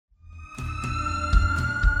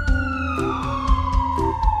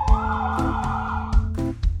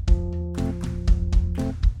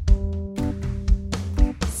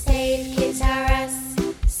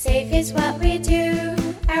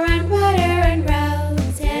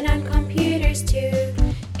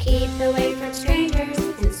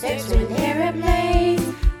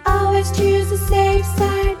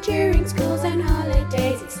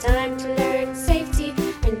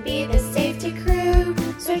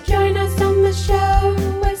Join us on the show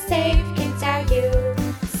where safe kids are you.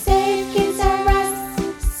 Safe kids are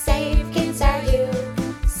us. Safe kids are you.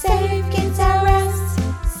 Safe kids are us.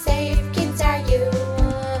 Safe kids are you.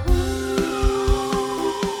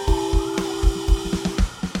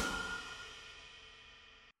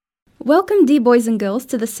 Welcome, dear boys and girls,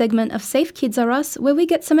 to the segment of Safe Kids Are Us, where we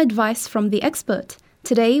get some advice from the expert.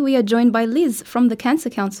 Today, we are joined by Liz from the Cancer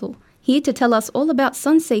Council, here to tell us all about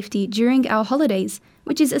sun safety during our holidays,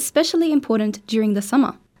 which is especially important during the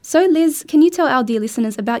summer. So, Liz, can you tell our dear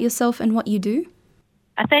listeners about yourself and what you do?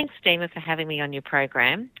 Thanks, Dima, for having me on your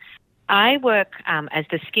program. I work as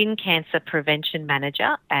the Skin Cancer Prevention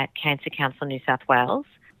Manager at Cancer Council New South Wales,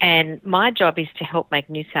 and my job is to help make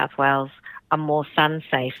New South Wales a more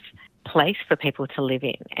sun-safe place for people to live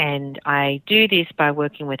in. And I do this by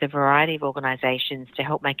working with a variety of organisations to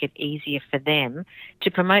help make it easier for them to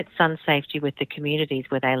promote sun safety with the communities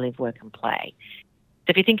where they live, work and play. So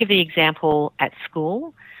if you think of the example at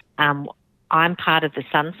school, I'm part of the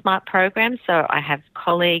SunSmart program, so I have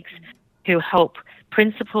colleagues who help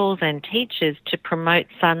principals and teachers to promote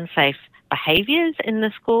sun-safe behaviours in the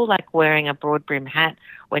school, like wearing a broad brim hat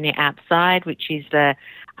when you're outside, which is the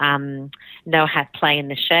no hat, play in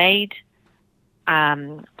the shade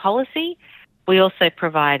policy. We also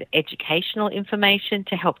provide educational information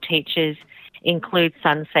to help teachers include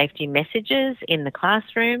sun safety messages in the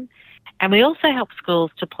classroom. And we also help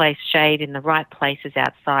schools to place shade in the right places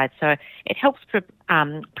outside. So it helps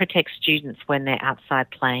protect students when they're outside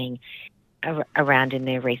playing around in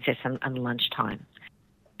their recess and lunchtime.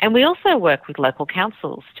 And we also work with local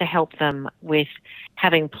councils to help them with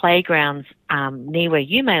having playgrounds near where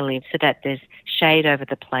you may live so that there's shade over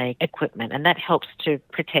the play equipment, and that helps to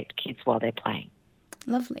protect kids while they're playing.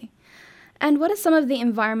 Lovely. And what are some of the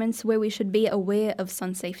environments where we should be aware of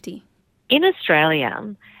sun safety? In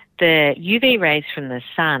Australia, the UV rays from the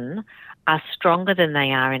sun are stronger than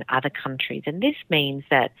they are in other countries, and this means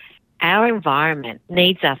that our environment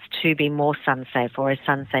needs us to be more sun-safe, or as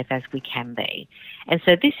sun-safe as we can be. And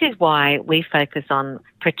so this is why we focus on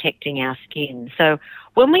protecting our skin. So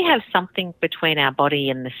when we have something between our body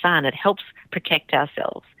and the sun, it helps protect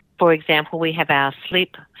ourselves. For example, we have our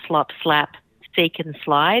slip, slop, slap, seek and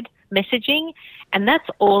slide messaging, and that's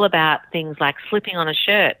all about things like slipping on a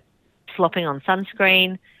shirt, slopping on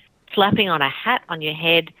sunscreen, slapping on a hat on your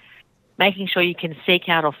head, making sure you can seek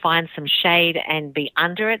out or find some shade and be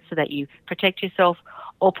under it so that you protect yourself,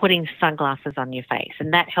 or putting sunglasses on your face,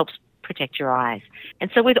 and that helps protect your eyes.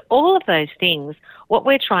 And so with all of those things, what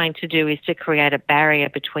we're trying to do is to create a barrier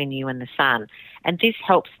between you and the sun, and this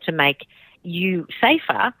helps to make you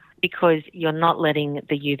safer because you're not letting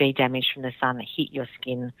the UV damage from the sun hit your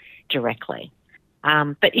skin directly.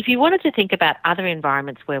 But if you wanted to think about other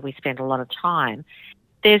environments where we spend a lot of time,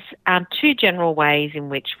 there's two general ways in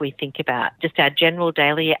which we think about just our general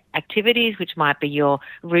daily activities, which might be your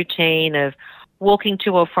routine of walking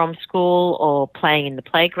to or from school or playing in the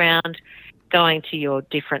playground, going to your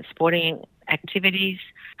different sporting activities.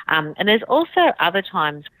 And there's also other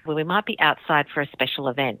times where we might be outside for a special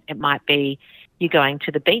event. It might be you going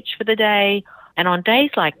to the beach for the day. And on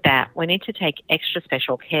days like that, we need to take extra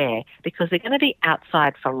special care because we're going to be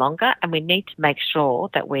outside for longer, and we need to make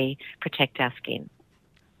sure that we protect our skin.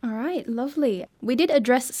 All right, lovely. We did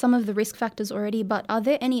address some of the risk factors already, but are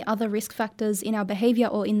there any other risk factors in our behaviour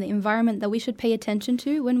or in the environment that we should pay attention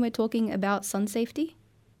to when we're talking about sun safety?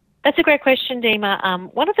 That's a great question,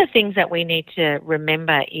 Dima. One of the things that we need to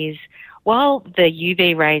remember is while the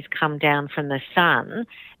UV rays come down from the sun,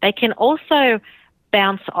 they can also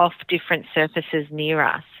bounce off different surfaces near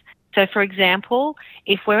us. So, for example,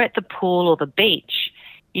 if we're at the pool or the beach,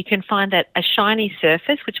 you can find that a shiny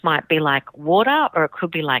surface, which might be like water, or it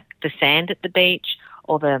could be like the sand at the beach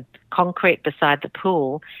or the concrete beside the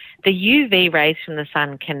pool, the UV rays from the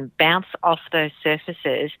sun can bounce off those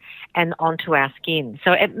surfaces and onto our skin.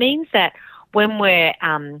 So it means that when we're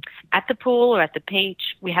at the pool or at the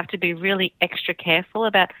beach, we have to be really extra careful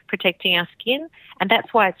about protecting our skin, and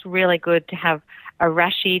that's why it's really good to have a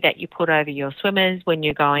rashie that you put over your swimmers when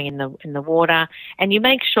you're going in the water, and you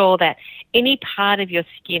make sure that any part of your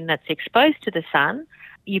skin that's exposed to the sun,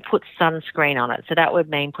 you put sunscreen on it. So that would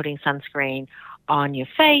mean putting sunscreen on your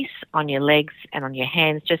face, on your legs and on your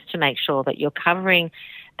hands, just to make sure that you're covering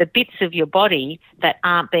the bits of your body that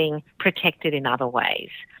aren't being protected in other ways.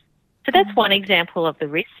 So that's one example of the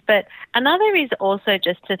risk, but another is also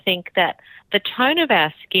just to think that the tone of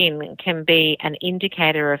our skin can be an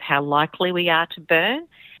indicator of how likely we are to burn.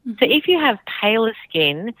 Mm-hmm. So if you have paler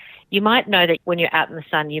skin, you might know that when you're out in the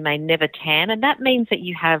sun you may never tan, and that means that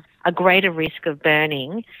you have a greater risk of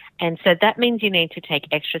burning, and so that means you need to take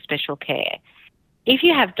extra special care. If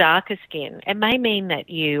you have darker skin, it may mean that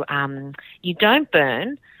you don't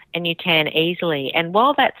burn and you tan easily. And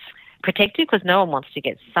while that's protective, because no one wants to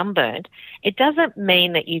get sunburned, it doesn't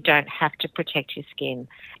mean that you don't have to protect your skin.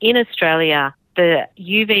 In Australia, the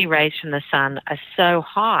UV rays from the sun are so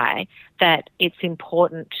high that it's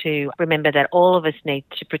important to remember that all of us need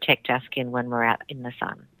to protect our skin when we're out in the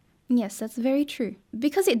sun. Yes, that's very true.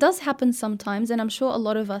 Because it does happen sometimes, and I'm sure a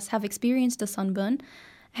lot of us have experienced a sunburn.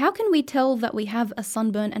 How can we tell that we have a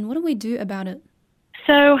sunburn, and what do we do about it?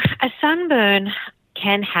 So a sunburn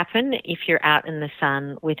can happen if you're out in the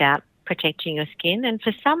sun without protecting your skin. And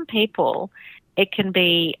for some people, it can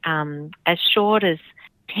be as short as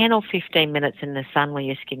 10 or 15 minutes in the sun where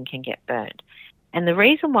your skin can get burnt. And the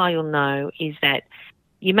reason why you'll know is that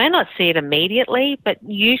you may not see it immediately, but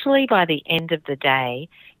usually by the end of the day,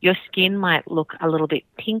 your skin might look a little bit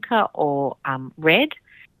pinker or red.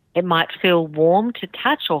 It might feel warm to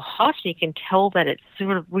touch or hot. You can tell that it's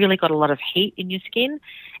sort of really got a lot of heat in your skin.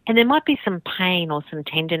 And there might be some pain or some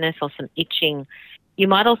tenderness or some itching. You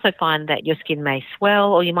might also find that your skin may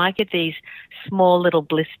swell, or you might get these small little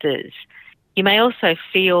blisters. You may also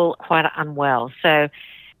feel quite unwell. So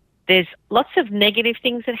there's lots of negative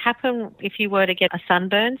things that happen if you were to get a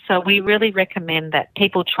sunburn. So we really recommend that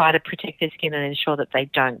people try to protect their skin and ensure that they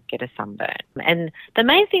don't get a sunburn. And the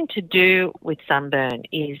main thing to do with sunburn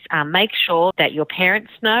is make sure that your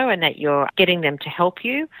parents know and that you're getting them to help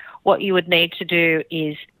you. What you would need to do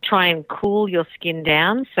is try and cool your skin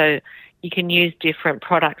down. So you can use different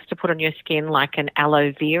products to put on your skin, like an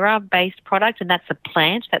aloe vera based product, and that's a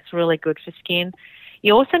plant that's really good for skin.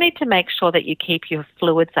 You also need to make sure that you keep your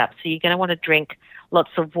fluids up. So you're going to want to drink lots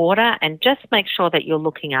of water and just make sure that you're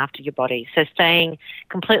looking after your body. So staying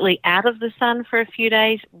completely out of the sun for a few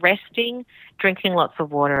days, resting, drinking lots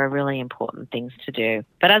of water are really important things to do.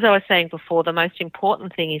 But as I was saying before, the most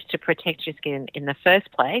important thing is to protect your skin in the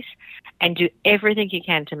first place and do everything you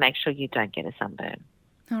can to make sure you don't get a sunburn.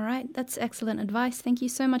 All right, that's excellent advice. Thank you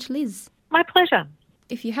so much, Liz. My pleasure.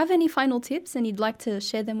 If you have any final tips and you'd like to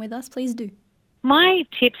share them with us, please do. My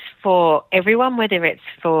tips for everyone, whether it's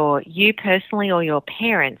for you personally or your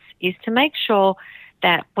parents, is to make sure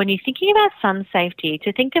that when you're thinking about sun safety,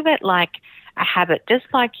 to think of it like a habit, just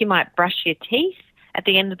like you might brush your teeth at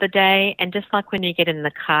the end of the day, and just like when you get in the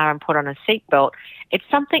car and put on a seatbelt, it's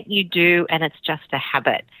something you do and it's just a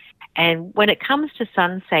habit. And when it comes to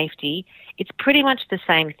sun safety, it's pretty much the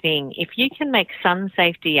same thing. If you can make sun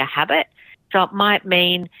safety a habit, so it might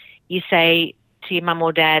mean you say to your mum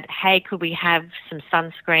or dad, hey, could we have some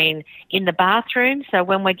sunscreen in the bathroom? So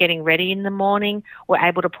when we're getting ready in the morning, we're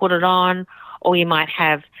able to put it on. Or you might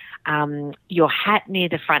have your hat near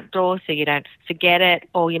the front door so you don't forget it.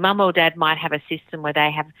 Or your mum or dad might have a system where they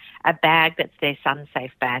have a bag that's their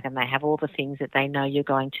sun-safe bag and they have all the things that they know you're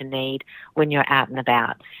going to need when you're out and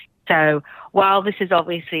about. So while this is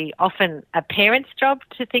obviously often a parent's job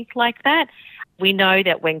to think like that, we know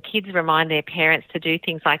that when kids remind their parents to do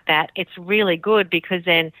things like that, it's really good because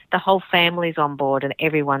then the whole family's on board and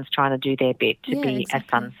everyone's trying to do their bit to be as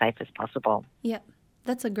sun-safe as possible. Yeah,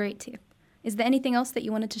 that's a great tip. Is there anything else that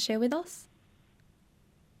you wanted to share with us?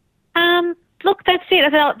 Look, that's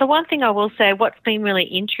it. The one thing I will say, what's been really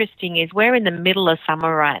interesting is we're in the middle of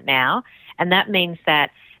summer right now, and that means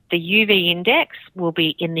that the UV index will be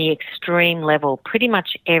in the extreme level pretty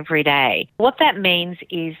much every day. What that means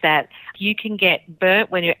is that you can get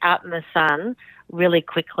burnt when you're out in the sun really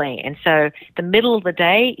quickly. And so the middle of the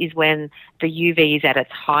day is when the UV is at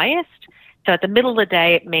its highest. So at the middle of the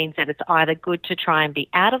day, it means that it's either good to try and be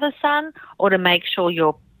out of the sun or to make sure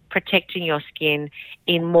you're protecting your skin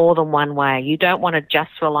in more than one way. You don't want to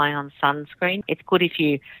just rely on sunscreen. It's good if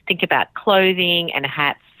you think about clothing and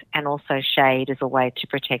hats and also shade as a way to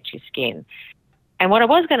protect your skin. And what I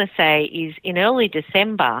was going to say is in early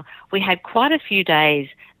December, we had quite a few days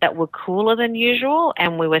that were cooler than usual,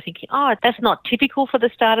 and we were thinking, oh, that's not typical for the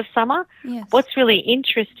start of summer. Yes. What's really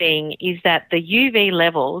interesting is that the UV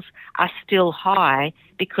levels are still high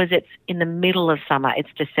because it's in the middle of summer, it's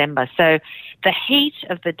December. So the heat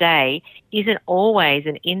of the day isn't always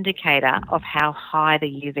an indicator of how high the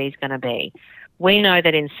UV is going to be. We know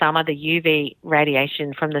that in summer the UV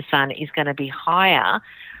radiation from the sun is going to be higher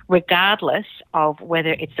regardless of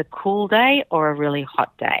whether it's a cool day or a really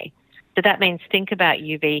hot day. So that means think about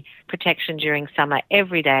UV protection during summer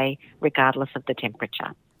every day regardless of the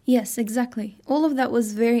temperature. Yes, exactly. All of that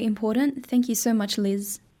was very important. Thank you so much,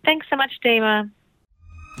 Liz. Thanks so much, Dima.